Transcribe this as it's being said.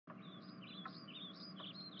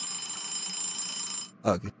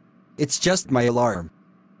Ugh. It's just my alarm.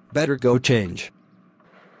 Better go change.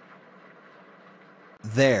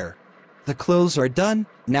 There. The clothes are done,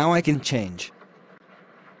 now I can change.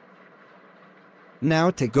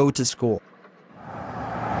 Now to go to school.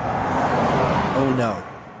 Oh no.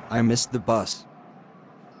 I missed the bus.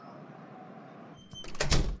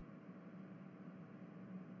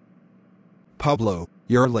 Pablo,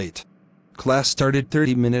 you're late. Class started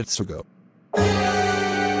 30 minutes ago.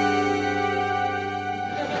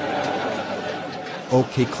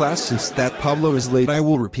 Okay class, since that Pablo is late, I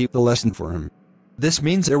will repeat the lesson for him. This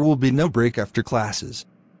means there will be no break after classes.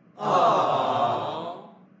 Aww.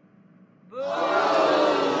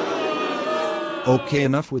 Okay,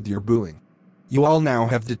 enough with your booing. You all now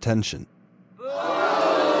have detention.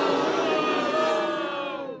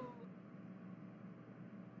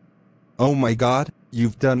 Oh my god,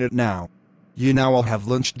 you've done it now. You now all have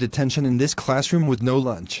lunch detention in this classroom with no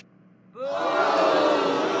lunch.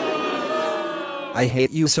 I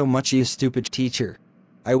hate you so much, you stupid teacher.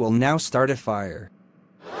 I will now start a fire.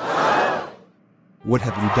 What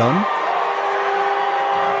have you done?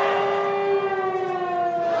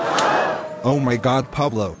 Oh my god,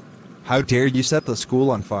 Pablo. How dare you set the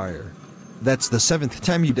school on fire? That's the 7th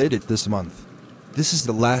time you did it this month. This is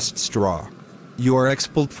the last straw. You are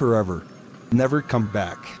expelled forever. Never come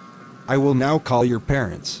back. I will now call your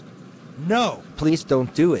parents. No, please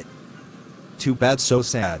don't do it. Too bad, so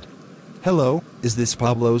sad. Hello, is this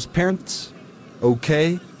Pablo's parents?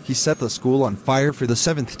 Okay, he set the school on fire for the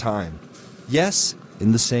 7th time. Yes,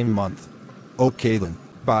 in the same month. Okay then,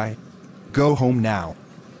 bye. Go home now.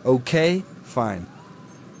 Okay, fine.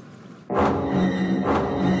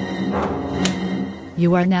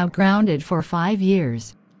 You are now grounded for 5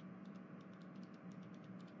 years.